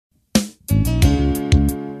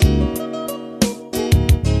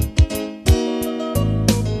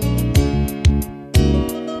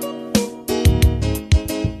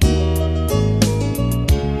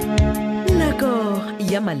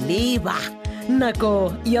maleba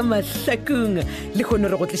nako ya Mahlakung le kgone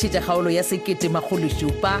re go tlišetša kgaolo ya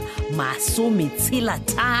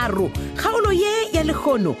 1763. Kgaolo ye ya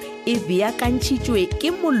lekgono e beakantšhitšwe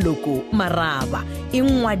ke Moloko Maraba, e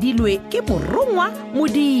ngwadilwe ke Morongwa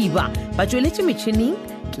Modiba, ba tšweletše metšhineng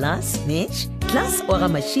Class Mitch, Class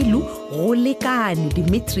Oramashilu, go lekane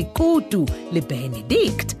Dimitri Kutu le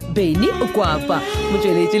Benedict Beni Okwapa,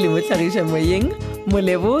 motšweletše le mohlagiša moyeng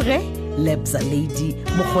Moleboge Lebza Lady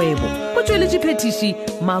Mokgwebo, motšweletše phetiši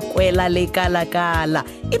Makwela le Kalakala,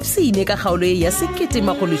 ipsine ka kgaolo ya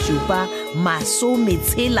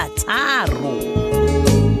 1763.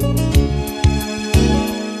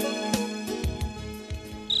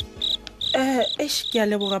 Ke a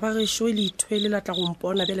leboga ba gešo le ithwele la tla go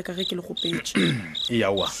mpona bjale ka ge ke le gopetše.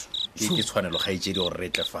 Yawa ke tshwanelo ga itšedi gore re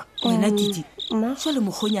tle fa wena titi jwa le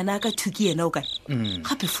mokgonyana ka thuki yena o kae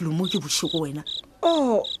gape folomo ke bošego wena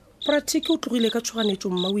pratiki o tlogile ka tšhoganetšo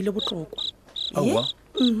mma o ile botlokwa. aowa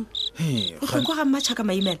botlhokwa ga mmatšhaka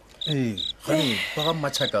maimela gane ba ga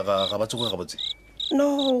mmatšhaka ga ba tsoge gabotse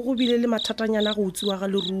No go bile le mathatanyana go utsiwa ga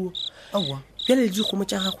leruo. aowa bjale le dikgomo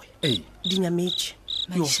tša gagwe di nyametše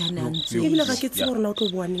maišana ntse ebile ga ke tsebe gore na o tlo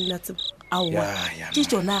boaneng la tseba. aowa ke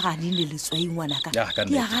tsona gane le letswai ngwanaka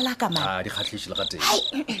di a galaka di kgatlhiše le ga teng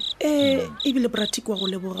ebile pratiki wa go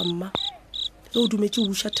leboga mma ge o dumetse o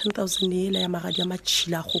buša 10,000 ela ya magadi a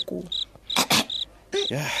matšhila a kgokong.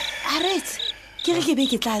 aretse ke re ke be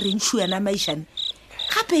ke tla rentšhu yana maišane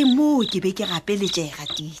gape moo ke be ke gapeletšega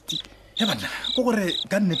titi banna ko gore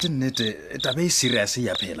ka nnete tabe e serious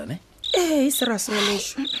ya phela ne e serious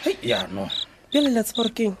ngwaneso ya no bjale la tseba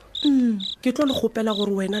gore keng ke tlo le kgopela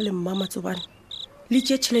gore wena le mma Matsobane le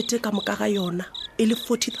tšee tšhelete ka moka ga yona e le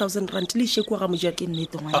 40,000 rand le išekwa ga mojea. ke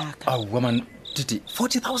nnete ngwanaka aowa man titi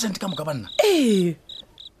 40,000 ka moka banna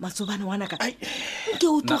Matsobane ngwanaka ke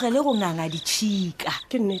o tlogele go nganga ditšhika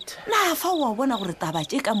ke nnete na fa wa bona gore taba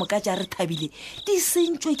tše ka moka tša re thabile di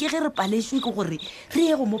sentšwe ke ge re paletswe ke gore re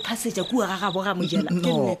ye go mo phasetša kua ga gabo ga mojela.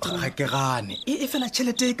 no ga ke gane e fela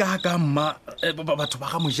tšhelete e ka mma batho ba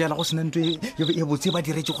ga mojela go sena ntho e botse ba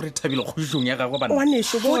diretse gore thabile kgošong ya gagwe bana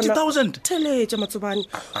ngwaneso 40,000 theletša Matsobane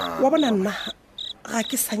wa bona nna ga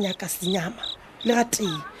ke sa nyaka senyama le ga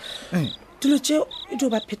tee dilo tšeo e dio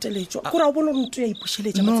ba pheteletšwa gore o bone gore ntho ya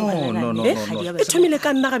ipušeletša no e thomile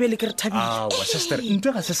ka nna gabe le ke re thabile. aowa sister ntho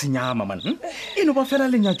ga se senyama man e no ba fela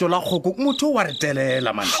lenyatso la kgoko motho wa re telela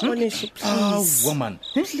man aowa man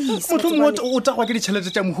motho mongwe o tagwa ke ditšhelete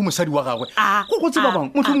tša mohu mosadi wa gagwe go go tseba bang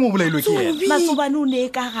motho mongwe o bolailwe ke yena Matsobane o ne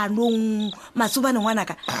ka ganong Matsobane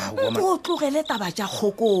ngwanaka o tlogele taba tša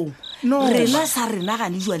kgokong rena sa rena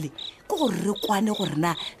gane jwale ke gore re kwane gore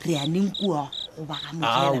na re a neng kua go ba ga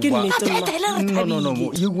mojela no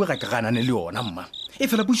ye nngwe ga ke ganane le yona mma e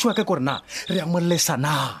fela bušiwa ka kore na re a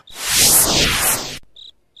molesana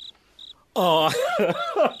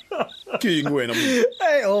ke eng wena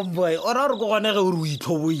boy ora re go gone ge o re o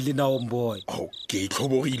itlhoboile na homeboy ke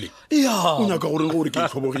itlhobogile ya o nyaka gore gore ke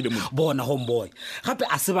itlhobogile mo bona homeboy gape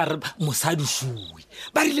a se ba re mosadi šue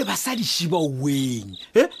ba rile basadi šiba uweng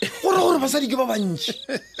gore basadi ke ba bantši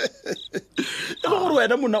e le gore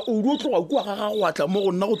wena mona o di o tloga kua ga gago wa tla mo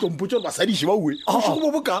go nna go tlompotse gore basadi šiba uwe o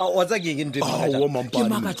bo boka wa tsa ke eng ke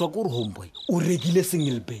makatswa ke gore homeboy o rekile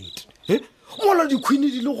single bed mola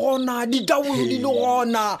dikhwini di le gona ditabolo di le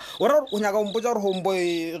gona ora o nyaka mpotsa gore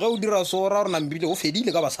homeboy ge o dira so ra rona mbile o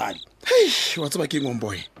fedile ka basadi wa tseba ke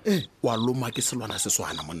ngomboy wa loma ke selwana se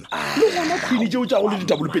swana monna le gona khwini tšeo tša go le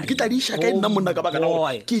ditabolo ke tla di išaka e nna monna ka baka la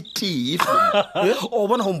gore ke tife o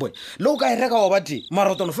bona homeboy le o ka e reka wa bate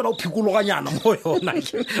marotono fela o phikologanyana mo yona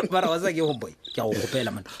mara wa tsa ke homeboy ke a go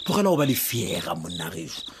gopela mana tlogela o ba le fiega monna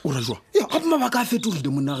gešo o ra jwa gape mabaka a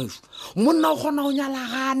fetogile monna gešo monna o kgona go nyala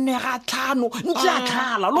gane ga tlhano ntse a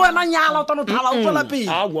tlhala le wena nyala o tano thala o tswela pele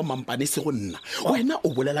aowa mampane se go nna wena o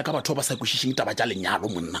bolela ka batho ba sa kwešišeng taba tša lenyalo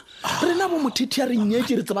monna rena bo mothethi a re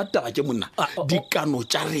nyetse re tseba taba ke monna dikano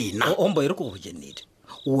tša rena homeboy re ko go botse nnete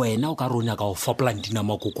wena o ka ronya ka go fa plantina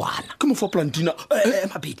makokwana ke mo fa plantina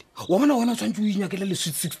mapele wa bona wena tshwantse o inyakele le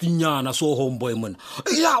 16 nyana so homeboy monna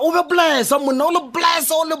ya o be blessa monna o le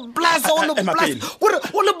blessa o le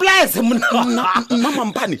blessa monna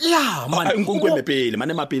mampane ya man nkwe mepele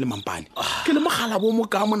mane mapele mampane ke le mogala bo mo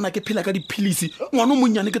ka monna ke phela ka diphilisi ngwana o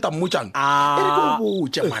monnyane ke ta mmotsang e re ke o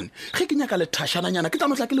botse man ge ke nyaka le thashana nyana ke tla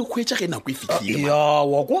motla ke le khwetša ge nako e fitlhile ya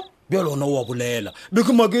wa kwa bjalo ona wa bolela be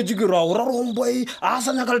ke maketse ke ra o ra romboy a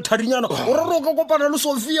sa nyaka le thadinyana o ra ro ka kopana le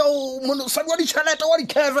Sofia o sa wa ditšhelete wa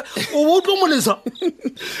dikhefe o bo tlo molesa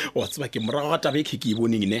wa tseba ke morago ga tabe ke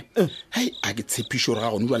boneng ne hai a ke tshepisho ra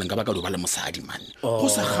go nwa lenga ba ka do ba le mosadi man go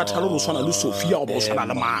sa kgathalo go swana le Sofia go ba o swana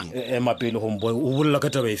le mang mapele homeboy o bolela ka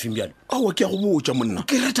taba e feng bjalo a ke go botsa monna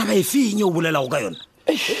ke re taba e feng o bolela go ka yona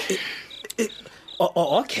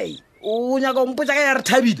okay o nyaka mpotsa ka ya re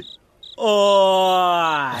Thabile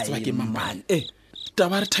tseba ke man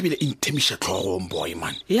taba re Thabile inthemisha tlhogong boy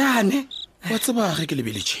man yane wa tseba ge ke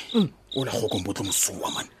lebeletse o la go kompotlo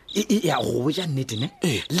mosuwa man ya go botsa nnete ne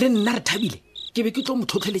le nna re Thabile ke be ke tlo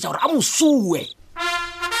motlhotlheletsa gore a mosuwe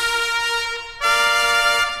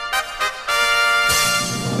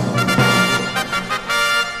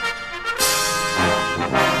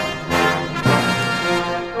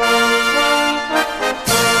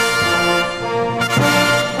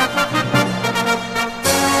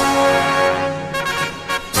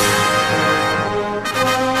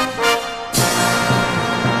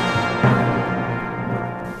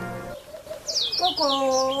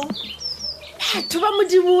Thuba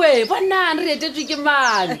Modibue bona re etetswe ke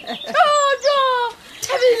mang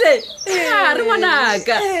Thabile re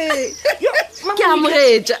ngwanaka ke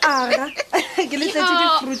amogetša ke le tletse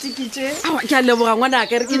di-fruit ke tše ke a leboga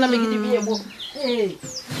ngwanaka re ke name ke dibiemo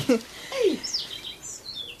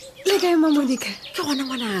le kae Monica ke gona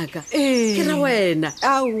ngwanaka ke ra wena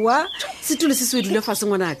aowa setule se se dule fase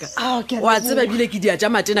ngwanaka wa tseba bile ke dia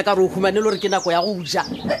ja matena ka re o humane le gore ke nako ya go ja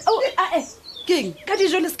keng ka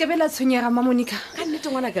dijo le sekebe la tshwenyega Monica ka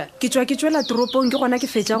nnete ngwanaka ke tswela toropong ke gona ke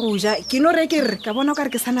fetša go ja ke no re ke re ka bona o ka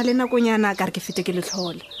re ke sana le nakonyana ka re ke fete ke le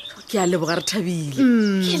tlhole ke a leboga re Thabile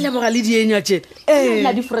ke leboga le dienya tše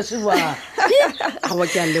na di fresh ba awa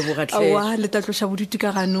ke a leboga awa le tlatloša bodutu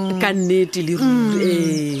ka ganong ka nnete le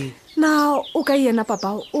ruri na o ka yena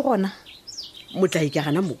papa o gona motlai ke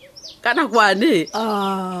gana mo ka nakwane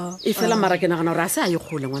e fela mara ke nagana gore a se a ye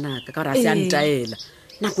kgole ngwanaka ka gore a se a ntaela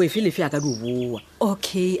nako efe lefe a ka di o boa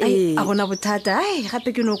okay a gona bothata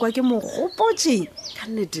gape ke no kwa ke mogopotse ka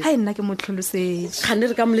nnete nna ke motlholosetse kganne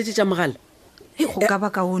re ka moletsetša mogala go ka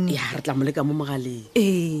ba kaone ya re tla moleka mo mogaleng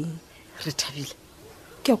re Thabile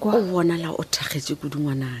ke kwa o bonala o thakgetse kudu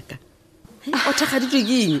ngwanaka o thakgaditswe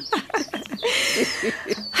ke eng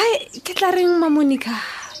ke tla reng Monica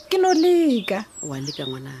ke no leka wa leka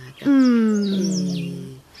ngwanaka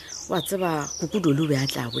wa tseba kukudolo be a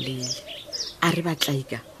tla bolele a re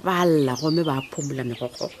batlaika ba lla gome ba phomola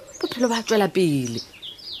megogo bophelo ba tswela pele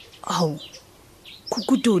ao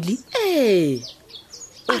kukudoli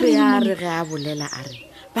a re ge a bolela a re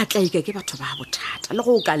batlaika ke batho ba bothata le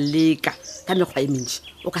go o ka leka ka mekgwa e mentši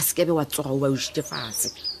o ka sekebe wa tsoga o ba o šite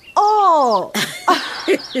fase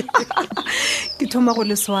ke thoma go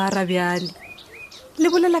le swara bjale le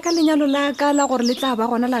bolela ka lenyalo la ka la gore le tla ba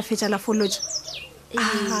gona la fetša la folotša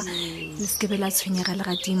le sekebe la tshwenyega le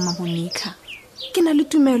gating Monica ke na le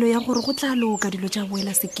tumelo ya gore go tla loka dilo tša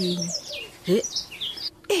boela sekeng re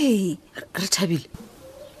Thabile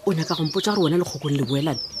o nyaka go mpotsa gore wena le kgokong le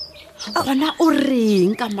boelane gona o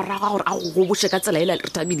reng ka moraga gore a go boše ka tsela ela re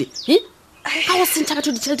Thabile ga go sentšha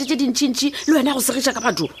batho ditšhelete tše dintšintši le wena go segiša ka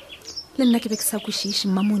batho le nna ke be ke sa kwešiše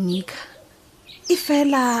Monica e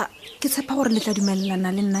fela ke tshepa gore le tla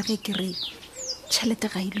dumelelana le nna ge ke re tšhelete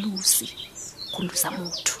ga e lose go losa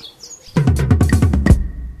motho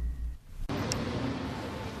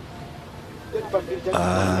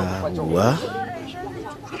awa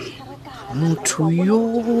motho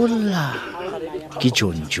yola ke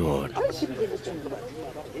John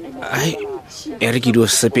ai e re ke dio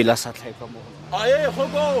sepela sa tlhaeka mo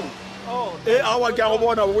kgokong awa ke a go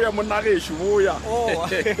bona boya monna gešo boya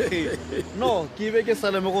no ke be ke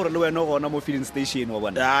saleme gore le wena gona mo filling station wa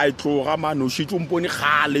bona ai tloga mane o šitse mpone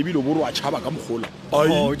gale ebile bore wa tšhaba ka mogola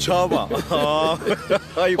tšhaba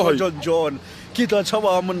ai John ke tla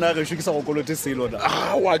tšhaba monna gešo ke sa go kolote selona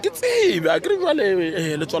awa ke tsebe a kere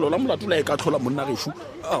jale letswalo la molato la e ka tlhola monna gešo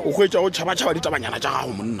o hwetša o tšhaba-tšhaba ditabanyana tša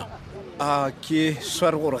gago monna ke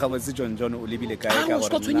sware gore ga botse John o lebile kae ka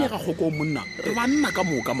gore o tshwenyega kgoko monna re banna ka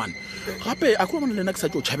moka mane gape a ke bona le nna ke sa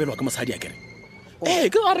tšo tšhabelwa ke mosadi a kere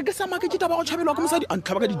ke gare ke sama ke ke taba go tšhabelwa ke mosadi a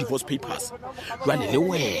ntlhaba ka di-divorce papers jale le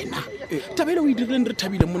wena tabele o e dirileng re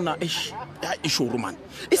Thabile monna e šoro mane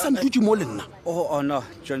e sa ntutse mo le nna no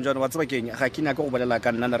John wa tseba keng ga ke nyaka go bolela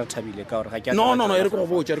ka nna na re Thabile ka gore ga ke no e re ke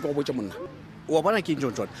go botse monna wa bona ke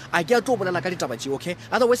John a ke a tlo bolela ka ditaba tše okay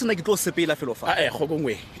otherwise nna ke tlo sepela felo fa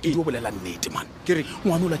kgokongwe ke tlo bolela nnete man ke re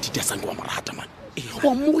ngwane o la tite a sanke wa morata man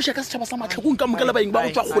wa mmogoša ka setšhaba sa Mahlakung ka moka le baeng ba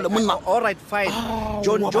go tswa kgole monna all right fine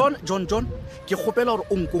John ke kgopela gore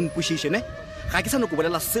o nkonkwešiše ne ga ke sa no ko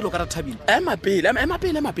bolela selo ka rathabile ema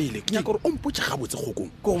pele ke nyaka gore o mpotse gabotse kgokong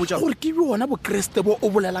gore ke be ona bokeresete bo o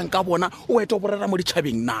bolelang ka bona o ete o borera mo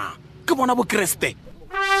ditšhabeng na ke bona bokeresete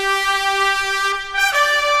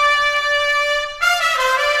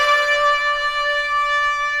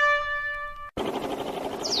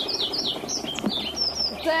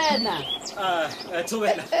tsena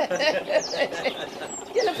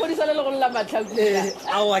ke lephodisa le legolo la Mahlakung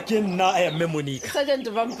aowa ke nna mme Monica sergeant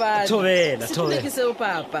Vampane Thobela ke seo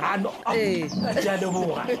papa ke a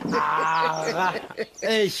leboga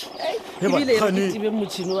ebile re tibe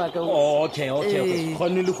motšhini wa ka okay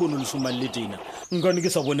kgone le kgono le somang le tena nkane ke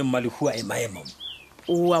sa bone mmalehua emaemamo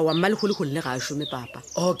wa mmalekgolekgole le ga a šome papa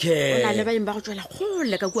okay o na le baeng ba go tswela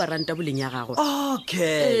kgole ka kua ranta boleng ya gagwe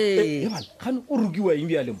okay gane o rukiwa eng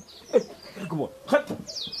bja lemo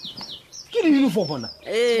ke di-uniform ona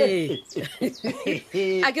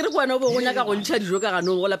a ke re kwana o be go nyaka go ntšha dijo ka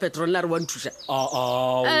ganong go la petrol la re wa nthuša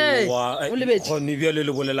kgone bjale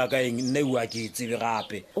le bolela ka eng nna ua ke tsebe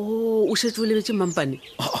gape o šetse o lebetse Mampane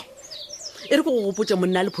e re ko go gopotsa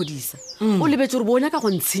monna a lephodisa o lebetse gore bo nyaka go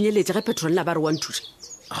ntshenyeletša ge petrol la ba re wa nthuša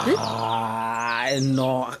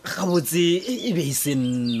no gabotse e be e se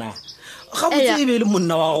nna gabotse e be le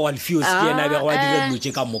monna wa go Alfios ke yena bego wa dira dilo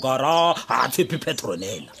tše ka moka ra a tshepe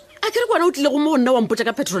petronela a ke re kwana o tlile go monna wa mpotsa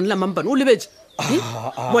ka petronela Mampane o lebetse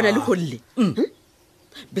bona le golle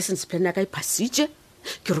business plan ya ka e phasitše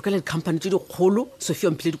ke rokela di-company tše dikgolo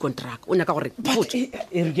Sophia mphile di-contract o nyaka gore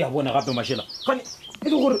e re ke a bona gape mašela gane e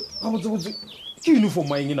le gore gabotsebotse ke uniform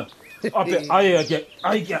maengena ape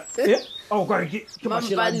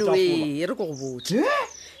Mampane e re ko go botse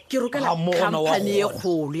ke rokela company e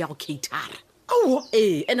kgolo ya go catera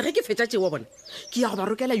ande ge ke fetša tšeo wa bona ke ya go ba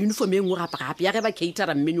rokela uniform e nngwe gape ya ge ba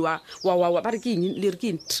catera mmenu ba re ke eng le re ke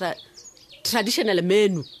eng traditional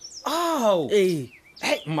menu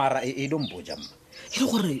mara e dompoja mma e le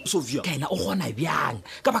gore Sophia ka ena o gona bjang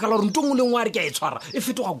ka baka la gore nto ngwe le ngwe a re ke a e tshwara e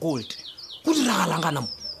fetoga gold go diragalang ka namo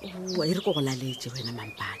e re ko go laletse wena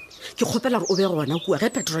Mampane ke kgopela gore o be gona kua ge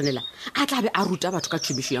petronela a tla be a ruta batho ka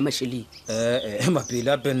tšhomišo ya mašheleng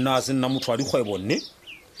mapele ape nna a se nna motho wa dikgwebo nne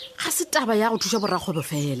ga se taba ya go thuša borrakgwebo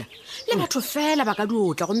fela le batho fela ba ka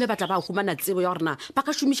diotla gomme ba tla ba humana tsebo ya gorena ba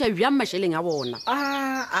ka šomiša bjang mašheleng a bona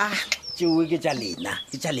tšeo ke tša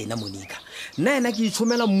lena Monica nna ena ke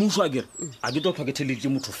itshomela mmuso a kere a ke tlo tlhoa ke theleditše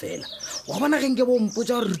motho fela wa bona geng ke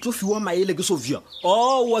bompotsa gore re tlo fiwa maele ke Sophia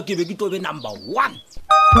owa ke be ke tobe number 1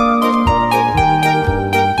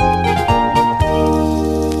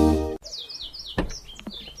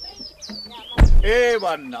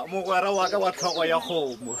 banna mogwera wa ka wa tlhogo ya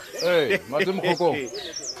kgomo mate mokgokong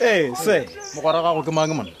se mogwera gago ke mang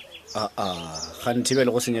monna ga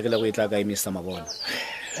nthibele go senyegile go e tla ka emisa mabona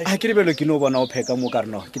a ke lebelo ke no bona o pheka mo ka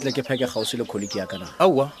rena ke tle ke pheke gausi le kholiki ya kana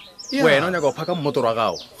aowa wena o nyaka go phaka mmotoro wa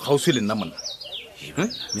gago gausi le nna monna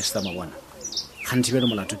Mr. Mabona ga nthibele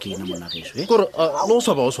molato ke ena monna geso kore le o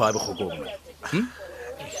swaba o swabe kgokong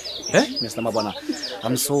Mr. Mabona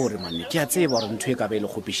I'm sorry man ke a tseba gore ntho e ka be le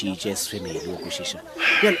gopišitše family o kwešiša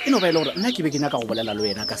yale e no ba ile gore nna ke be ke nyaka go bolela le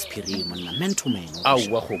wena ka spirit monna man to man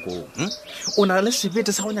aowa kgokong o na le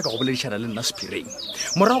sebete sa go nyaka go boledišana le nna spireng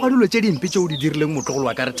morago ga dilo tše dimpe tše o di dirileng motlogolo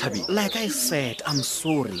wa ka re thabile like I said I'm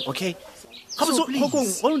sorry okay gabotsekgokong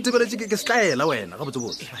go ntebeletse ke setlaela wena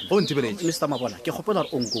gabotsebotse go ntebeletse Mr. Mabona ke kgopela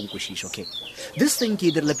gore o nko nkwešiša okay this thing ke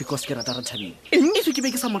e dirile because ke rata re thabile if ke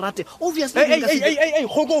be ke sa morate obviously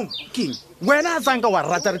kgokong king wena a tsanka wa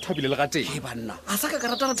rata re thabile le ga teng banna a sa ka ka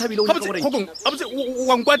rata re thabile kgokong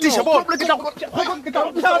wa nkwatiša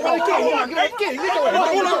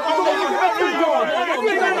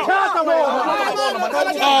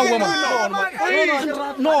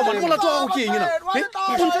no molato wa go ke eng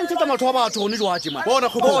o ntsentshetsa matho wa batho gone jwatse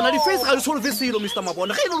bona di-face ga di solve selo Mr.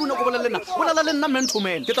 Mabona ge e le rone go bolela le nna man to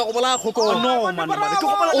man ke tla go bolaya kgokong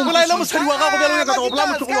o bolaela mosadi wa gago bjalo ka tla go bolaya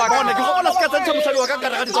motlogolo wa bona ke gopola se ka tsentšha mosadi wa ka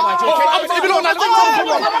kare ga ditsabatše ebile o na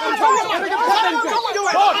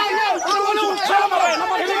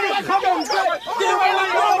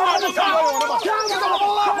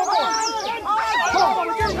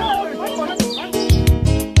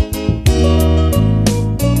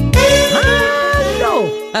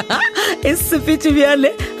e sepete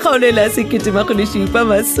bjale kgaolo ya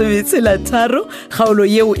 1963 kgaolo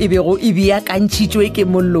yeo e bego e beakantšhitšwe ke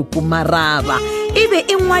Mahlakung Maraba e be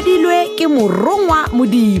e ngwadilwe ke Morongwa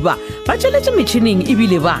Modiba ba tšweletše metšhineng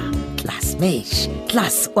ebile ba Classmash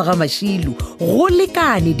Class wa ga Mašilu go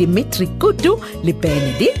lekane Dimitri Kutu le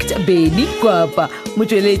Benedict Beni Kwapa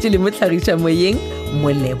motšweletše le motlhagiša moyeng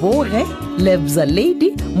Moleboge Lebza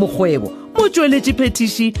Lady Mokgwebo motsweletši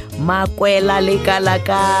phetiši Makwela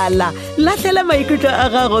Lekalakala. Lahlela maikutlo a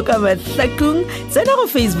gago ka Mahlakung. Tsena go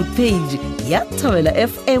Facebook page ya Thobela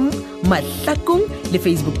FM Mahlakung le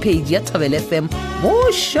Facebook page ya Thobela FM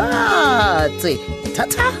Mošate.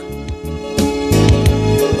 Thata.